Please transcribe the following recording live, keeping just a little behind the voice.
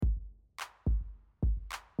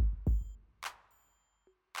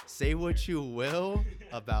Say what you will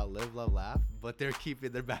about Live, Love, Laugh, but they're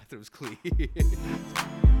keeping their bathrooms clean.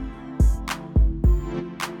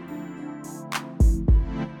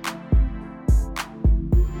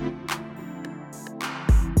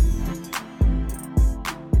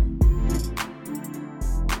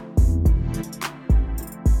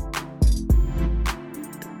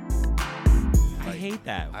 I hate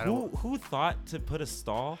that. Who thought to put a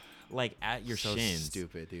stall like at your so shins?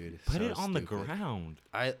 Stupid, dude. Put so it on stupid. the ground.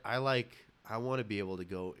 I want to be able to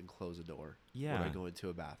go and close a door Yeah. when I go into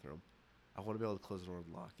a bathroom. I want to be able to close the door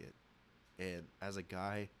and lock it. And as a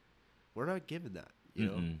guy, we're not given that, you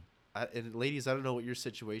know. And ladies, I don't know what your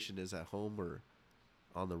situation is at home or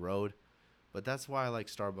on the road, but that's why I like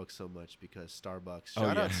Starbucks so much, because Starbucks.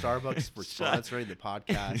 Shout out Starbucks for sponsoring the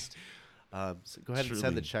podcast. So go ahead and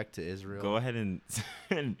send the check to Israel. Go ahead and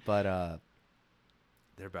But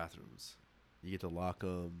their bathrooms, you get to lock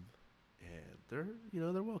them, and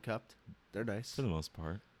they're well kept. They're nice for the most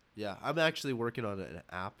part. Yeah, I'm actually working on an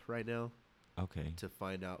app right now. Okay. To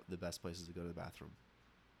find out the best places to go to the bathroom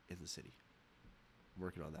in the city. I'm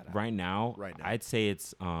working on that app. Right now, I'd say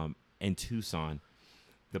it's in Tucson,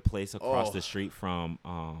 the place across the street from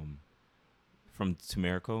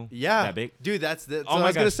Tumerico. Yeah, that big. Dude, that's what I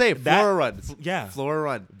was gonna say. Flora Run. Yeah, Flora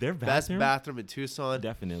Run. Their best bathroom in Tucson.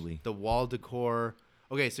 Definitely. The wall decor.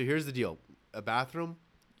 Okay, so here's the deal. A bathroom,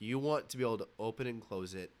 you want to be able to open and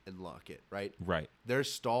close it and lock it, right? Right.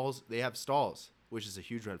 There's stalls. They have stalls, which is a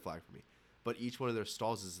huge red flag for me. But each one of their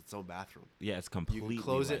stalls is its own bathroom. Yeah, it's completely. You can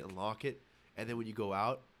close it and lock it, and then when you go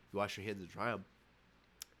out, you wash your hands and dry them.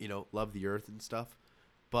 You know, love the earth and stuff,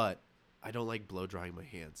 but I don't like blow drying my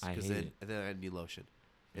hands and then I need lotion,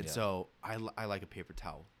 and so I like a paper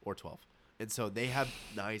towel or 12, and so they have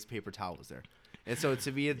nice paper towels there, and so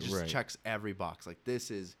to me it just checks every box. Like, this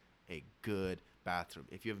is a good bathroom.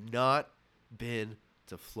 If you have not been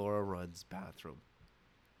to Flora Run's bathroom,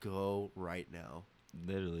 go right now.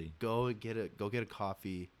 Literally. Go get a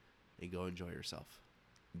coffee and go enjoy yourself.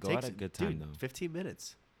 Go at a good time, though. 15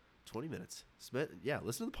 minutes, 20 minutes.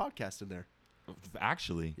 Listen to the podcast in there.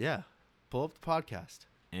 Actually. Yeah. Pull up the podcast.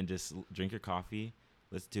 And just drink your coffee.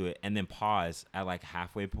 Let's do it. And then pause at like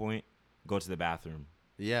halfway point. Go to the bathroom.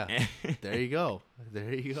 Yeah. There you go.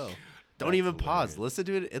 Don't even pause. Listen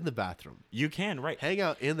to it in the bathroom. You can, right? Hang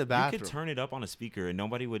out in the bathroom. You could turn it up on a speaker and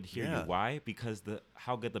nobody would hear you. Why? Because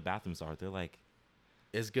how good the bathrooms are. They're like...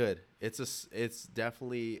 It's good. It's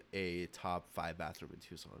definitely a top 5 bathroom in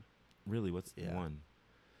Tucson. Really? What's one?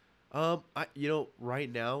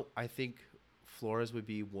 Right now I think Flora's would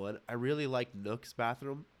be one. I really like Nook's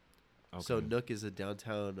bathroom. Okay. So Nook is a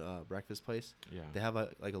downtown breakfast place. Yeah. They have a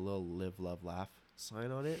little Live, Love, Laugh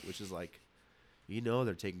sign on it, which is like,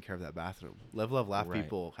 they're taking care of that bathroom. Live, Love, Laugh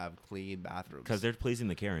people have clean bathrooms. Because they're pleasing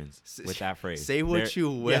the Karens with that phrase. Say what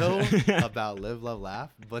you will about Live, Love,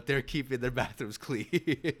 Laugh, but they're keeping their bathrooms clean.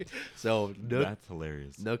 So Nook, that's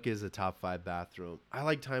hilarious. Nook is a top 5 bathroom. I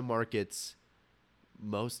like Time Market's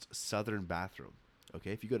most southern bathroom.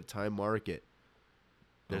 Okay, if you go to Time Market,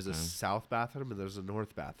 there's a south bathroom and there's a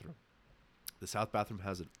north bathroom. The south bathroom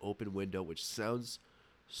has an open window, which sounds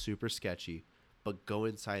super sketchy, but go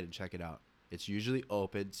inside and check it out. It's usually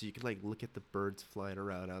open, so you can look at the birds flying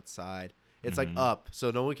around outside. It's up,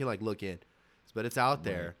 so no one can look in, but it's out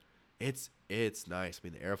there. It's nice. I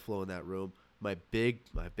mean, the airflow in that room. My big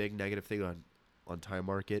negative thing on Time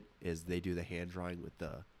Market is they do the hand drying with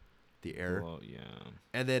the air. Well, yeah.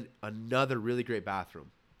 And then another really great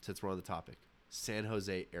bathroom, since we're on the topic, San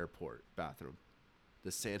Jose Airport bathroom.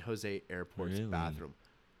 The San Jose Airport's bathroom.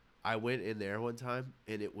 I went in there one time,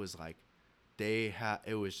 and it was like,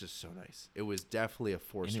 it was just so nice. It was definitely a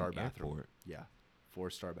 4-star bathroom. Airport. Yeah,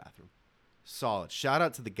 4-star bathroom. Solid. Shout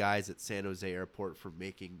out to the guys at San Jose Airport for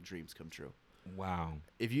making dreams come true. Wow.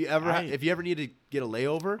 If you ever need to get a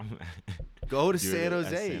layover, go to San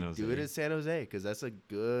Jose. Do it in San Jose, because that's a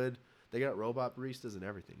good. They got robot baristas and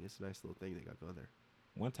everything. It's a nice little thing they got going there.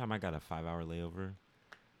 One time I got a 5-hour layover,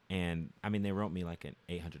 and I mean they wrote me like an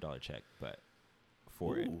 $800 check, but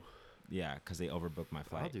for it. Yeah, because they overbooked my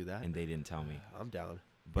flight. I'll do that. And they didn't tell me. I'm down.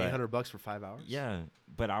 But $800 for 5 hours? Yeah.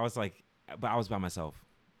 But I was by myself.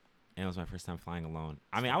 And it was my first time flying alone.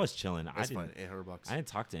 I mean, I was chilling. That's fine. $800. I didn't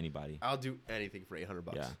talk to anybody. I'll do anything for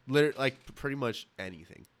 $800. Yeah. Literally, pretty much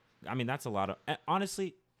anything. I mean, that's a lot of...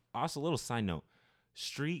 Honestly, also a little side note.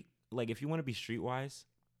 If you want to be streetwise,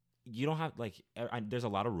 you don't have... there's a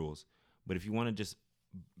lot of rules. But if you want to just...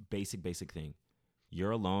 Basic thing.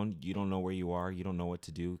 You're alone. You don't know where you are. You don't know what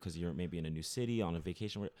to do because you're maybe in a new city on a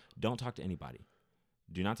vacation. Don't talk to anybody.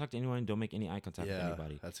 Do not talk to anyone. Don't make any eye contact with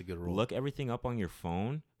anybody. That's a good rule. Look everything up on your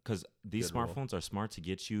phone because these smartphones are smart to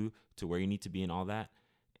get you to where you need to be and all that.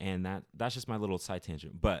 And that's just my little side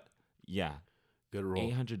tangent. But yeah, Good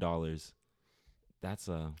roll. $800. That's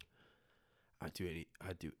a. I'd do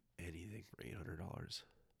anything for $800.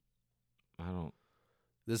 I don't.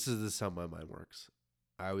 This is how my mind works.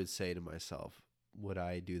 I would say to myself, would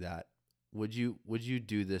I do that? Would you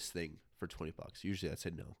do this thing for $20? Usually I'd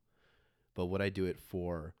say no. But would I do it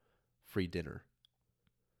for free dinner?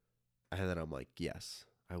 And then I'm like, yes,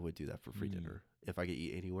 I would do that for free dinner. If I could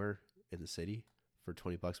eat anywhere in the city for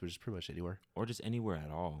 $20, which is pretty much anywhere. Or just anywhere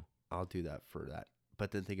at all. I'll do that for that.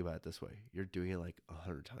 But then think about it this way. You're doing it like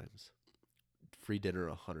 100 times. Free dinner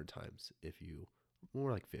 100 times if you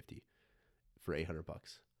more like 50 for $800.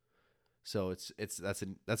 So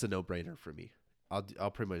that's a no-brainer for me.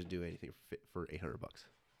 I'll pretty much do anything for $800.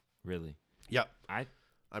 Really? Yep.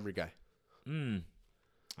 I'm your guy.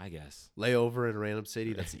 I guess. Lay over in a random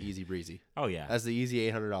city, that's the easy breezy. Oh yeah. That's the easy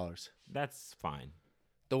 $800. That's fine.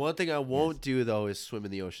 The one thing I won't do though is swim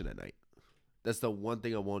in the ocean at night. That's the one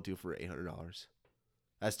thing I won't do for $800.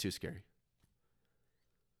 That's too scary.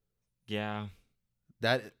 Yeah.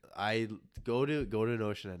 That I go to an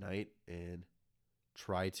ocean at night and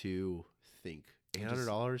try to think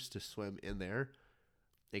 $800 to swim in there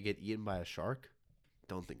and get eaten by a shark.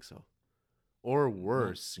 Don't think so. Or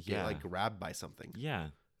worse, get like grabbed by something. Yeah,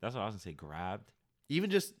 that's what I was gonna say. Grabbed.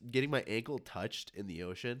 Even just getting my ankle touched in the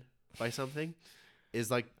ocean by something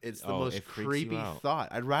is like it's the most creepy thought.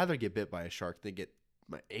 I'd rather get bit by a shark than get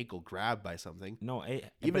my ankle grabbed by something. No,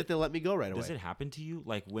 even if they let me go right away. Does it happen to you?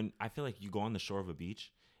 Like when I feel like you go on the shore of a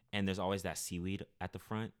beach and there's always that seaweed at the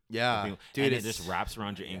front. Yeah, dude, it just wraps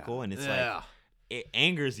around your ankle and it's like it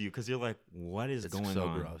angers you because you're like, what is going on? It's so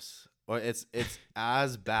gross. Or it's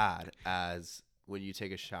as bad as when you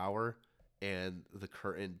take a shower and the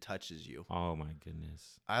curtain touches you. Oh my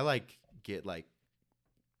goodness. I get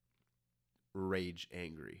rage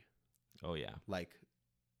angry. Oh yeah. Like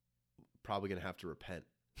probably gonna have to repent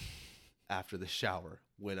after the shower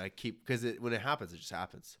when when it happens, it just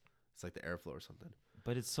happens. It's like the airflow or something.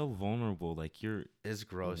 But it's so vulnerable. Like it's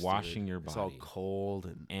gross. Washing your body. It's all cold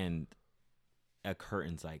and a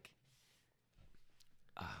curtain's like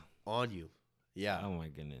on you. Yeah. Oh my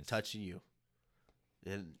goodness. Touching you.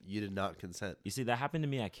 And you did not consent. You see, that happened to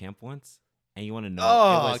me at camp once. And you want to know?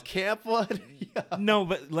 Oh, camp one? Yeah. No,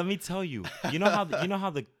 but let me tell you. You know how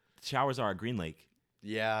the showers are at Green Lake?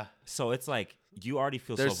 Yeah. So it's like you already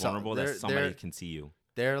feel so vulnerable that somebody can see you.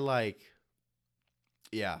 They're like,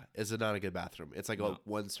 yeah, it's not a good bathroom. It's like a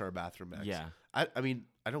 1-star bathroom max. Yeah. I mean,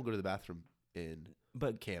 I don't go to the bathroom in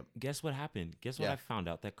camp. Guess what happened? Guess what I found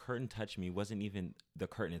out? That curtain touched me wasn't even the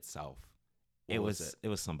curtain itself. It was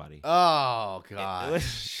somebody. Oh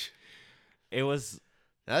gosh. It was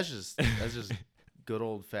That's just good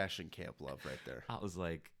old fashioned camp love right there. I was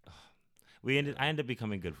like, I ended up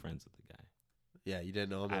becoming good friends with the guy. Yeah, you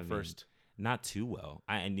didn't know him at first. Not too well.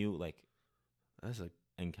 I knew that's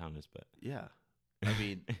encounters, but yeah. I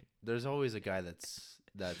mean, there's always a guy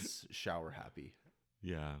that's shower happy.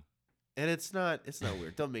 Yeah. And it's not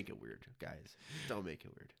weird. Don't make it weird, guys. Don't make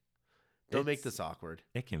it weird. Don't make this awkward.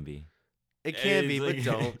 It can be. It can be, but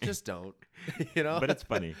don't. Just don't. You know? But it's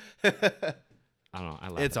funny. I don't know. I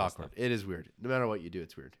like it's awkward. It is weird. No matter what you do,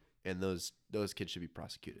 it's weird. And those kids should be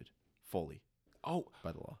prosecuted fully. Oh,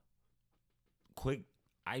 by the law. Quick,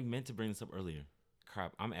 I meant to bring this up earlier.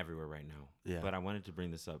 Crap, I'm everywhere right now. Yeah. But I wanted to bring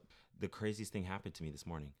this up. The craziest thing happened to me this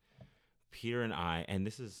morning. Peter and I, and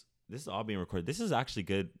this is all being recorded. This is actually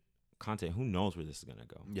good content. Who knows where this is gonna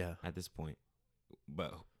go? Yeah. At this point,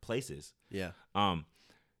 but places. Yeah.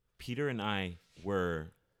 Peter and I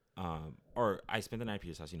were, or I spent the night at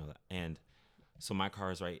Peter's house. You know that, and so my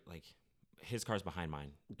car is right, like his car's behind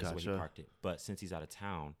mine. That's where he parked it. But since he's out of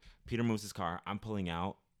town, Peter moves his car. I'm pulling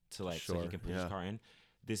out to so he can put his car in.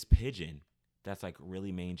 This pigeon that's like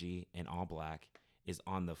really mangy and all black is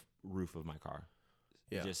on the roof of my car.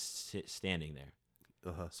 Yeah. Just standing there.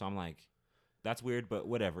 So I'm like, that's weird, but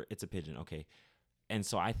whatever. It's a pigeon. Okay. And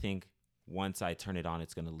so I think once I turn it on,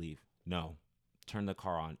 it's going to leave. No. Turn the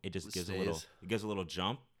car on. It just gives a little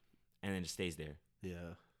jump and then it stays there.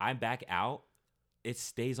 Yeah. I back out. It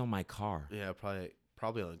stays on my car. Yeah,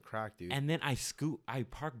 probably on crack, dude. And then I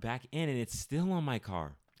park back in and it's still on my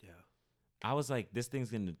car. Yeah. I was like, this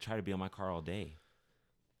thing's going to try to be on my car all day.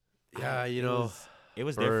 Yeah, it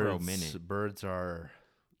was there for a minute. Birds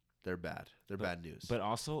they're bad. They're bad news. But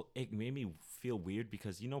also, it made me feel weird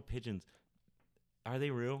because, pigeons, are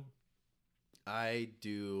they real? I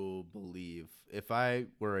do believe if I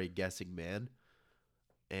were a guessing man,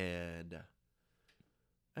 and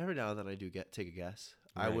every now and then I do take a guess,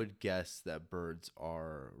 right. I would guess that birds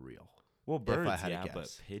are real. Well, birds,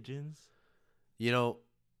 but pigeons?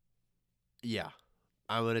 Yeah.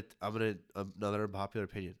 I'm gonna another unpopular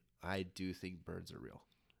opinion. I do think birds are real,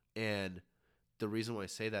 and the reason why I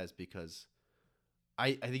say that is because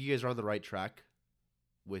I think you guys are on the right track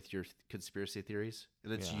with your conspiracy theories,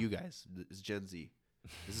 and it's you guys. It's Gen Z.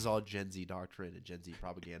 This is all Gen Z doctrine and Gen Z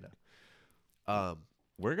propaganda.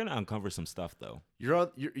 We're gonna uncover some stuff though.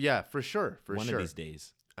 Yeah, for sure. One of these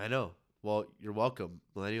days. I know. Well, you're welcome.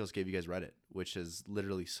 Millennials gave you guys Reddit, which has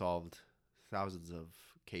literally solved thousands of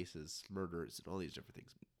cases, murders, and all these different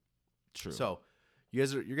things. True. So, you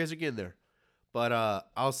guys are getting there. But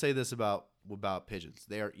I'll say this about pigeons: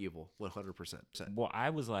 they are evil, 100%. Well,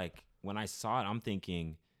 I was like, when I saw it, I'm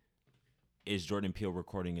thinking, is Jordan Peele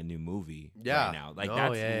recording a new movie right now? Like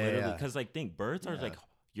that's literally because like think birds are like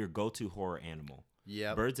your go-to horror animal.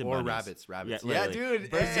 Yeah, birds and or bunnies. rabbits. Yeah,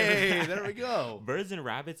 dude. Birds hey, there we go. Birds and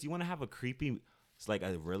rabbits. You want to have a creepy, it's like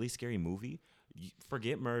a really scary movie.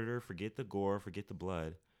 Forget murder, forget the gore, forget the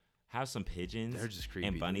blood. Have some pigeons They're just creepy,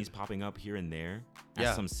 and bunnies dude. popping up here and there.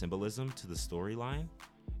 Add some symbolism to the storyline.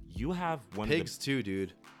 You have one pigs of the, too,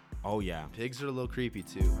 dude. Oh yeah, pigs are a little creepy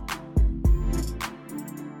too.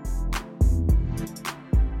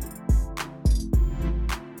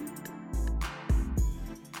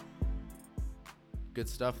 Good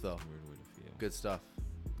stuff, though. Weird way to feel. Good stuff.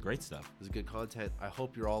 Great stuff. This is good content. I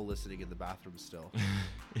hope you're all listening in the bathroom still.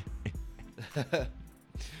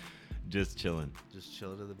 Just chilling. Just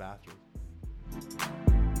chilling in the bathroom.